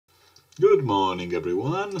Good morning,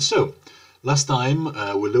 everyone. So, last time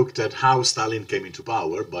we looked at how Stalin came into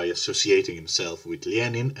power by associating himself with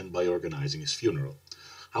Lenin and by organizing his funeral.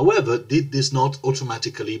 However, did this not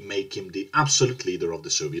automatically make him the absolute leader of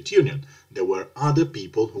the Soviet Union? There were other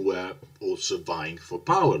people who were also vying for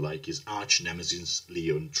power, like his arch-nemesis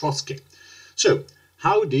Leon Trotsky. So,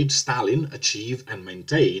 how did Stalin achieve and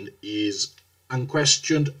maintain his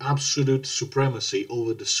unquestioned absolute supremacy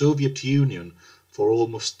over the Soviet Union for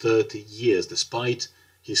almost 30 years, despite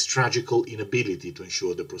his tragical inability to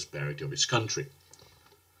ensure the prosperity of his country?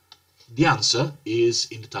 The answer is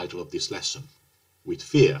in the title of this lesson: with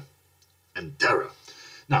fear and terror.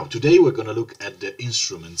 Now, today we're going to look at the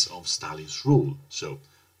instruments of Stalin's rule. So,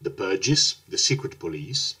 the Purges, the secret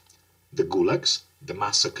police, the Gulags, the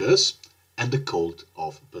massacres, and the cult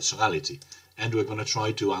of personality. And we're going to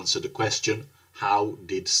try to answer the question, how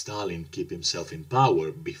did Stalin keep himself in power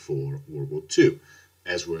before World War II?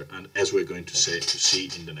 As we're going to see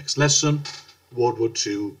in the next lesson, World War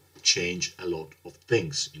II changed a lot of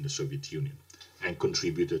things in the Soviet Union and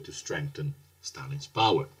contributed to strengthen Stalin's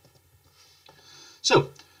power. So,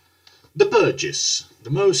 the Purges, the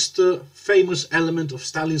most famous element of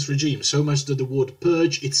Stalin's regime, so much that the word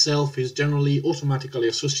purge itself is generally automatically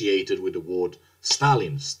associated with the word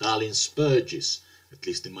Stalin, Stalin's purges, at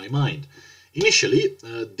least in my mind. Initially,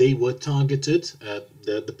 they were targeted,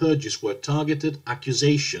 the purges were targeted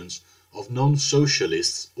accusations of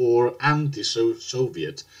non-socialists or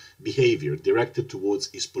anti-Soviet behavior directed towards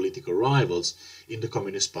his political rivals in the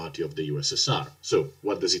Communist Party of the USSR. So,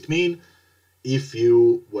 what does it mean? If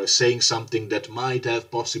you were saying something that might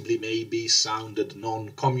have possibly maybe sounded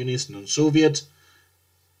non-communist, non-Soviet,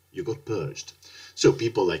 you got purged. So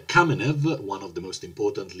people like Kamenev, one of the most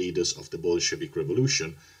important leaders of the Bolshevik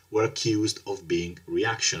Revolution, were accused of being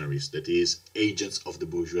reactionaries, that is, agents of the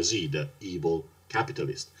bourgeoisie, the evil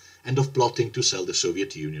capitalist, and of plotting to sell the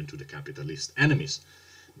Soviet Union to the capitalist enemies.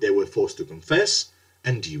 They were forced to confess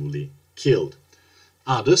and duly killed.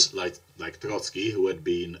 Others, like Trotsky, who had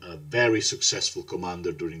been a very successful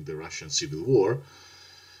commander during the Russian Civil War,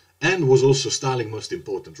 and was also Stalin's most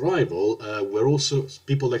important rival,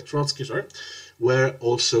 people like Trotsky, were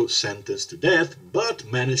also sentenced to death, but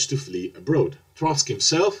managed to flee abroad. Trotsky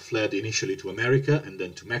himself fled initially to America and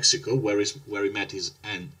then to Mexico, where he met his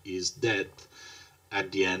death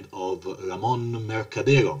at the end of Ramon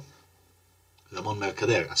Mercader,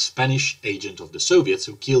 a Spanish agent of the Soviets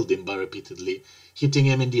who killed him by repeatedly hitting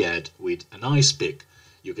him in the head with an ice pick.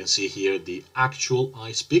 You can see here the actual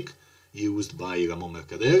ice pick used by Ramon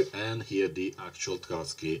Mercader, and here the actual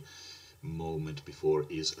Trotsky moment before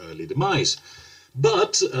his early demise.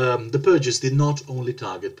 But the Purges did not only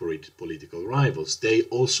target political rivals, they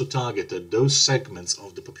also targeted those segments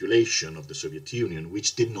of the population of the Soviet Union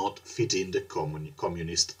which did not fit in the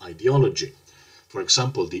communist ideology. For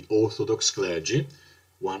example, the Orthodox clergy,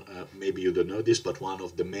 maybe you don't know this, but one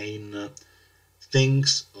of the main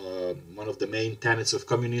tenets of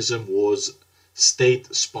communism was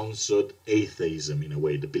state-sponsored atheism, in a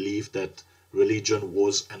way, the belief that religion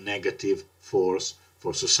was a negative force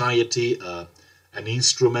for society, an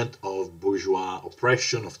instrument of bourgeois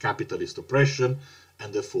oppression, of capitalist oppression,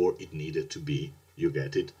 and therefore it needed to be, you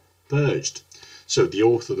get it, purged. So the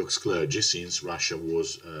Orthodox clergy, since Russia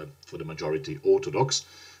was, for the majority, Orthodox,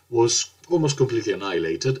 was almost completely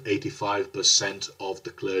annihilated. 85% of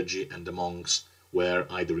the clergy and the monks were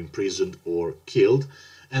either imprisoned or killed,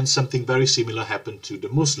 and something very similar happened to the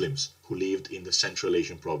Muslims who lived in the Central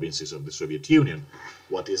Asian provinces of the Soviet Union,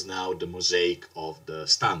 what is now the mosaic of the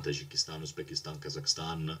Stan, Tajikistan, Uzbekistan,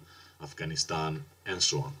 Kazakhstan, Afghanistan, and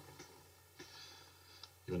so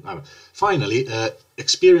on. Finally,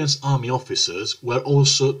 experienced army officers were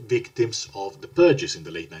also victims of the purges in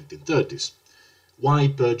the late 1930s. Why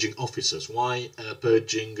purging officers? Why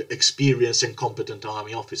purging experienced and competent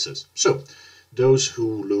army officers? So, those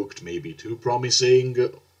who looked maybe too promising,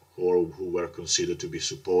 or who were considered to be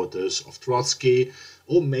supporters of Trotsky,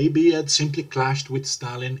 or maybe had simply clashed with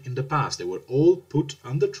Stalin in the past. They were all put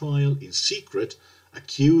under trial in secret,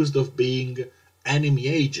 accused of being enemy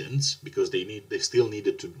agents, because they still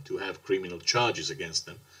needed to have criminal charges against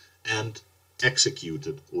them, and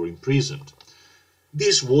executed or imprisoned.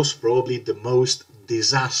 This was probably the most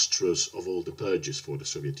disastrous of all the purges for the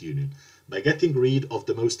Soviet Union. By getting rid of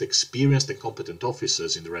the most experienced and competent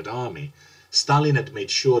officers in the Red Army, Stalin had made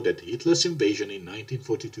sure that Hitler's invasion in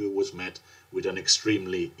 1942 was met with an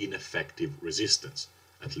extremely ineffective resistance,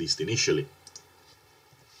 at least initially.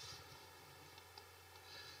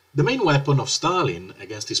 The main weapon of Stalin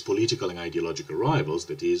against his political and ideological rivals,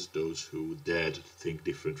 that is, those who dared think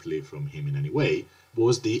differently from him in any way,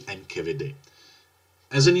 was the NKVD.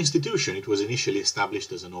 As an institution, it was initially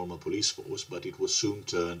established as a normal police force, but it was soon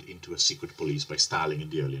turned into a secret police by Stalin in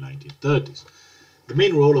the early 1930s. The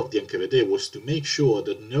main role of the NKVD was to make sure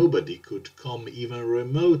that nobody could come even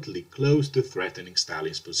remotely close to threatening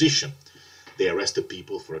Stalin's position. They arrested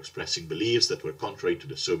people for expressing beliefs that were contrary to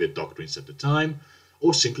the Soviet doctrines at the time,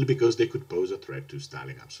 or simply because they could pose a threat to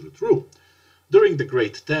Stalin's absolute rule. During the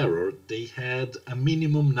Great Terror, they had a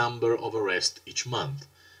minimum number of arrests each month,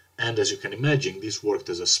 and as you can imagine, this worked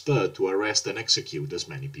as a spur to arrest and execute as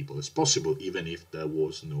many people as possible, even if there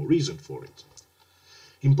was no reason for it.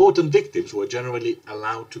 Important victims were generally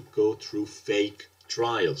allowed to go through fake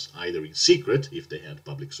trials, either in secret, if they had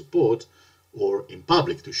public support, or in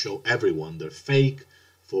public to show everyone their fake,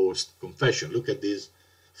 forced confession. Look at this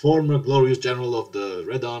former glorious general of the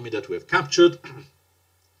Red Army that we have captured.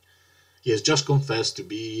 He has just confessed to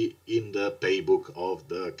be in the paybook of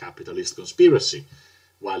the capitalist conspiracy,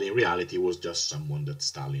 while in reality was just someone that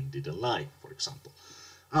Stalin didn't like, for example.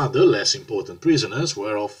 Other, less important prisoners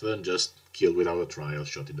were often just killed without a trial,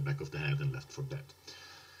 shot in the back of the head and left for dead.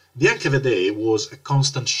 The NKVD was a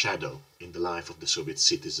constant shadow in the life of the Soviet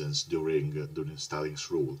citizens during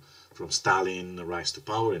Stalin's rule, from Stalin's rise to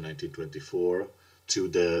power in 1924 to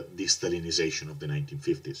the de-Stalinization of the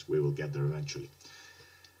 1950s. We will get there eventually.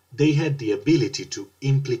 They had the ability to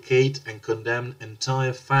implicate and condemn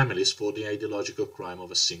entire families for the ideological crime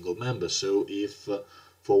of a single member. So if,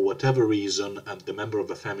 for whatever reason, the member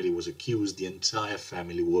of a family was accused, the entire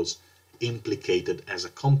family was implicated as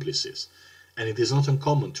accomplices. And it is not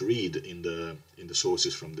uncommon to read in the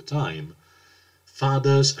sources from the time,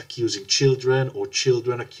 fathers accusing children or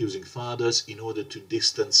children accusing fathers in order to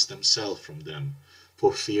distance themselves from them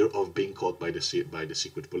for fear of being caught by the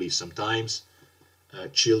secret police. Sometimes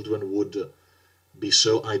children would be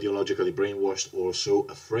so ideologically brainwashed or so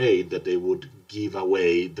afraid that they would give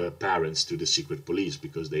away their parents to the secret police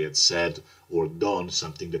because they had said or done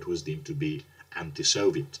something that was deemed to be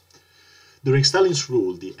anti-Soviet. During Stalin's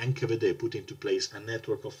rule, the NKVD put into place a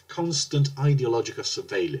network of constant ideological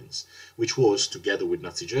surveillance, which was, together with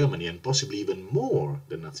Nazi Germany, and possibly even more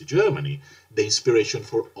than Nazi Germany, the inspiration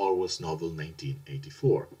for Orwell's novel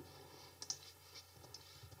 1984.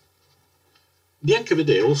 The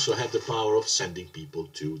NKVD also had the power of sending people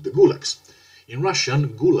to the Gulags. In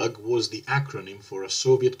Russian, Gulag was the acronym for a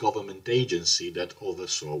Soviet government agency that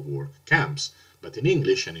oversaw work camps, but in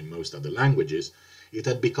English and in most other languages, it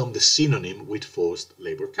had become the synonym with forced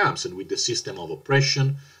labor camps and with the system of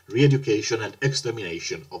oppression, re-education and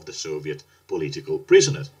extermination of the Soviet political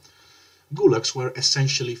prisoners. Gulags were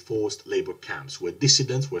essentially forced labor camps, where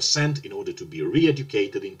dissidents were sent in order to be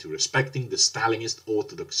re-educated into respecting the Stalinist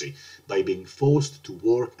orthodoxy by being forced to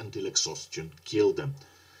work until exhaustion killed them.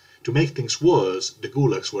 To make things worse, the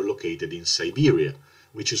Gulags were located in Siberia,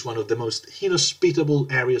 which is one of the most inhospitable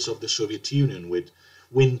areas of the Soviet Union, with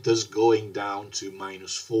winters going down to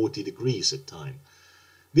minus 40 degrees at times.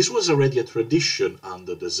 This was already a tradition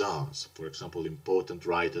under the Tsars. For example, important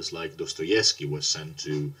writers like Dostoevsky were sent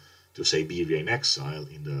to Siberia in exile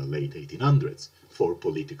in the late 1800s for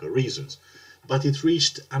political reasons. But it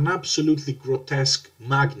reached an absolutely grotesque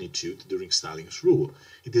magnitude during Stalin's rule.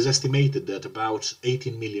 It is estimated that about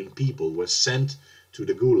 18 million people were sent to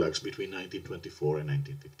the Gulags between 1924 and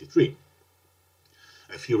 1953.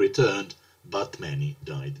 A few returned, but many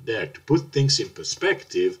died there. To put things in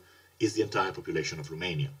perspective, is the entire population of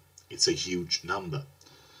Romania. It's a huge number.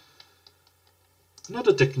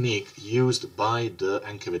 Another technique used by the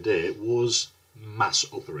NKVD was mass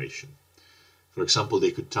operation. For example,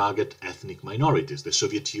 they could target ethnic minorities. The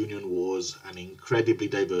Soviet Union was an incredibly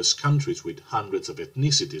diverse country with hundreds of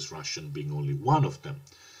ethnicities, Russian being only one of them.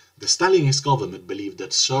 The Stalinist government believed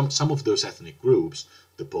that some of those ethnic groups,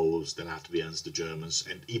 the Poles, the Latvians, the Germans,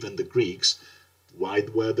 and even the Greeks. Why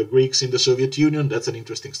were the Greeks in the Soviet Union? That's an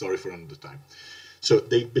interesting story for another time. So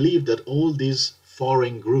they believed that all these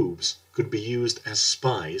foreign groups could be used as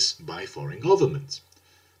spies by foreign governments.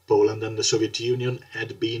 Poland and the Soviet Union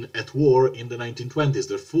had been at war in the 1920s.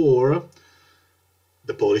 Therefore,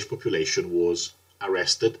 the Polish population was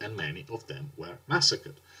arrested and many of them were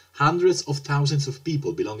massacred. Hundreds of thousands of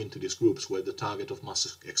people belonging to these groups were the target of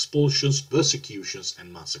mass expulsions, persecutions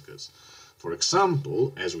and massacres. For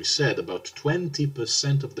example, as we said, about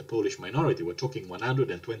 20% of the Polish minority, we're talking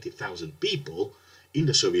 120,000 people, in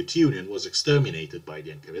the Soviet Union was exterminated by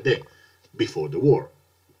the NKVD before the war.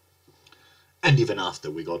 And even after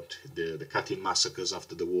we got the Katyn massacres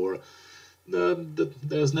after the war,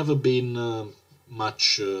 there's never been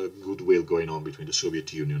much goodwill going on between the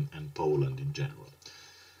Soviet Union and Poland in general.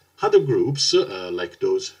 Other groups, like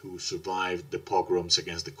those who survived the pogroms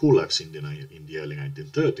against the Gulags in the early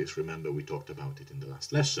 1930s, remember we talked about it in the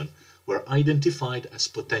last lesson, were identified as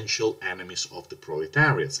potential enemies of the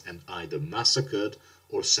proletariats and either massacred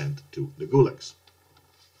or sent to the Gulags.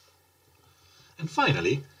 And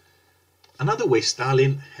finally, another way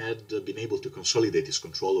Stalin had been able to consolidate his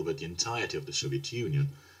control over the entirety of the Soviet Union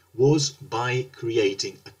was by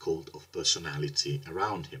creating a cult of personality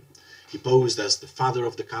around him. He posed as the father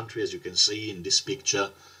of the country, as you can see in this picture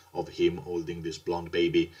of him holding this blonde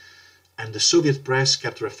baby, and the Soviet press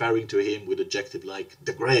kept referring to him with adjectives like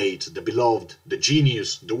the great, the beloved, the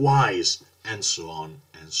genius, the wise, and so on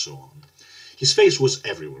and so on. His face was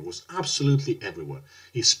everywhere, was absolutely everywhere.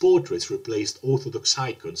 His portraits replaced Orthodox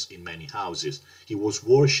icons in many houses. He was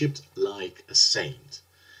worshipped like a saint.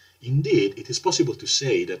 Indeed, it is possible to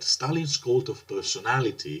say that Stalin's cult of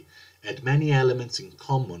personality had many elements in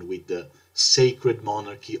common with the sacred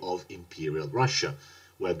monarchy of Imperial Russia,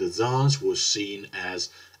 where the Tsar was seen as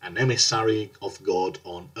an emissary of God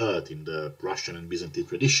on earth in the Russian and Byzantine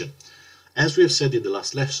tradition. As we have said in the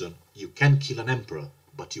last lesson, you can kill an emperor,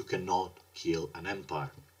 but you cannot kill an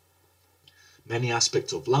empire. Many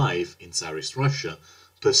aspects of life in Tsarist Russia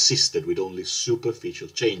persisted with only superficial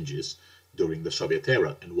changes during the Soviet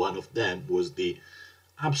era, and one of them was the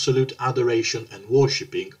absolute adoration and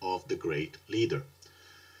worshipping of the great leader.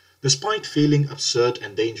 Despite feeling absurd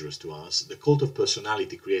and dangerous to us, the cult of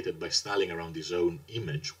personality created by Stalin around his own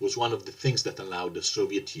image was one of the things that allowed the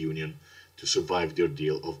Soviet Union to survive the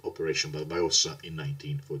ordeal of Operation Barbarossa in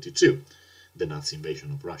 1942, the Nazi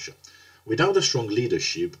invasion of Russia. Without a strong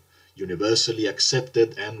leadership, universally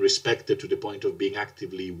accepted and respected to the point of being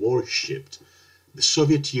actively worshipped, the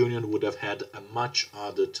Soviet Union would have had a much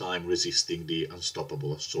harder time resisting the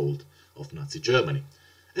unstoppable assault of Nazi Germany,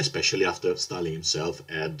 especially after Stalin himself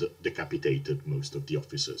had decapitated most of the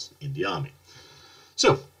officers in the army.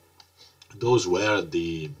 So, those were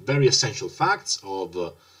the very essential facts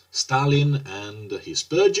of Stalin and his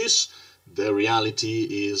purges. The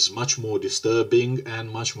reality is much more disturbing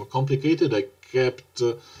and much more complicated. I kept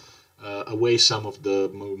away some of the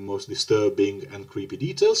most disturbing and creepy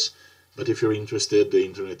details. But if you're interested, the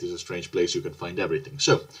internet is a strange place, you can find everything.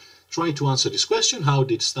 So, try to answer this question: how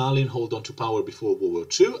did Stalin hold on to power before World War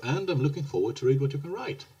II? And I'm looking forward to read what you can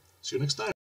write. See you next time.